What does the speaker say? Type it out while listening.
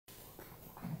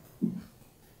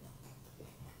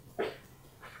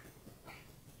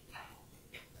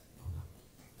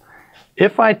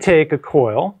if I take a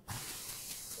coil,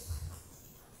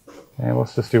 okay,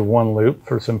 let's just do one loop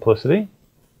for simplicity.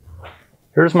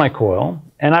 Here's my coil,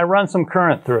 and I run some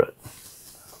current through it.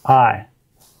 I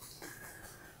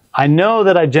know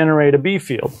that I generate a B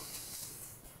field.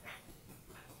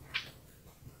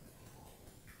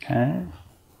 Okay.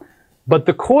 But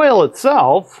the coil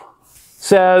itself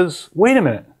says, wait a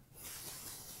minute,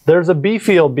 there's a B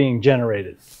field being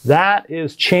generated. That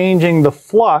is changing the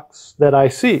flux that I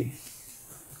see.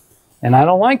 And I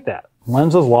don't like that.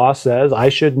 Lenz's law says I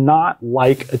should not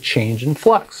like a change in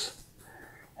flux.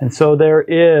 And so there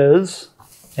is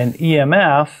an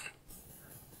EMF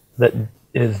that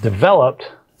is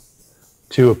developed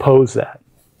to oppose that.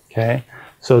 Okay?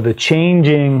 So the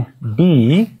changing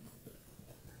B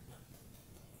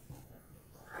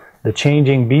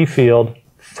field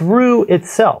through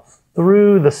itself,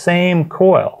 through the same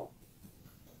coil,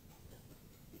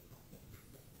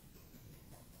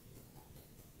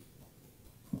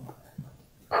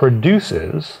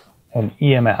 produces an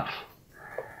EMF.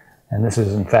 And this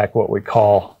is in fact what we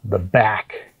call the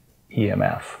back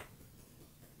EMF.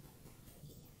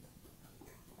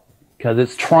 Because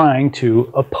it's trying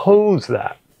to oppose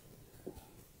that.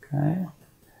 Okay?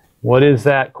 What is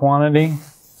that quantity?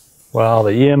 Well,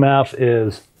 the EMF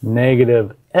is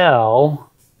negative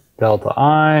L delta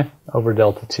I over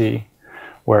delta T,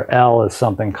 where L is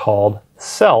something called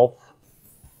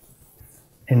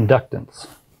self-inductance.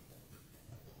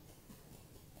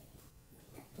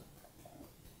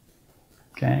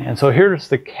 Okay, and so here's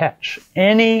the catch.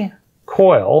 Any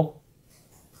coil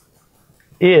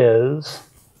is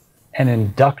an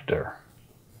inductor.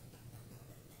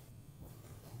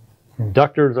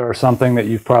 Inductors are something that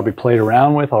you've probably played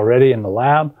around with already in the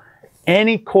lab.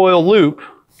 Any coil loop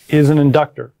is an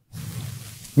inductor.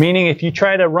 Meaning if you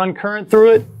try to run current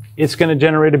through it, it's going to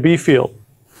generate a B field.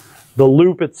 The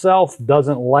loop itself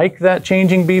doesn't like that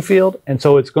changing B field, and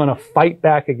so it's going to fight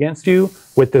back against you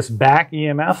with this back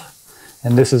EMF.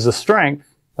 And this is the strength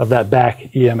of that back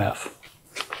EMF.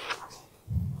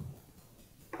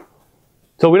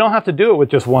 So we don't have to do it with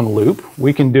just one loop.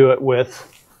 We can do it with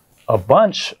a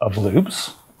bunch of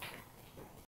loops.